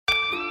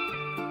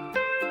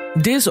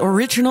This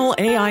original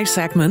AI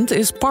segment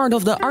is part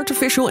of the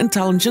Artificial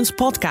Intelligence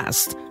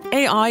podcast,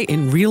 AI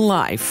in Real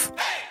Life.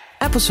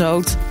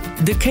 Episode,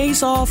 The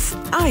Case of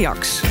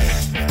Ajax.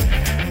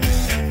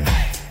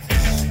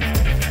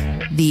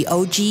 The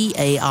OG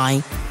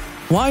AI.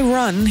 Why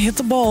run, hit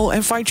the ball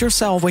and fight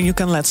yourself when you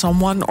can let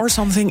someone or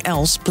something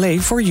else play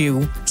for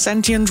you?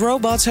 Sentient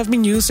robots have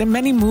been used in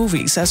many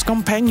movies as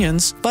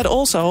companions, but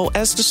also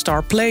as the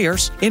star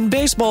players in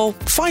baseball,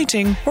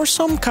 fighting, or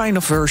some kind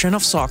of version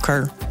of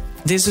soccer.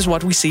 This is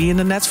what we see in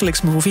the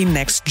Netflix movie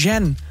Next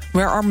Gen,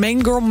 where our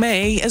main girl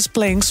May is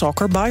playing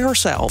soccer by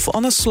herself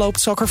on a sloped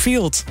soccer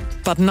field.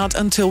 But not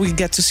until we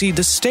get to see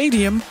the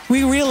stadium,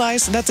 we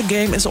realize that the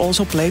game is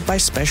also played by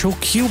special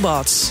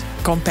Cubots,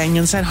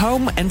 companions at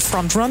home and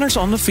frontrunners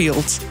on the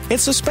field.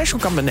 It's a special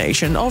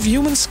combination of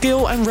human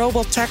skill and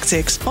robot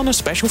tactics on a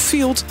special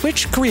field,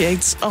 which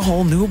creates a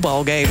whole new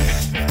ballgame.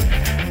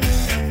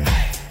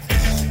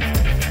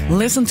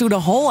 Listen to the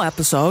whole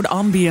episode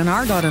on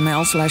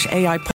bnr.nl/AI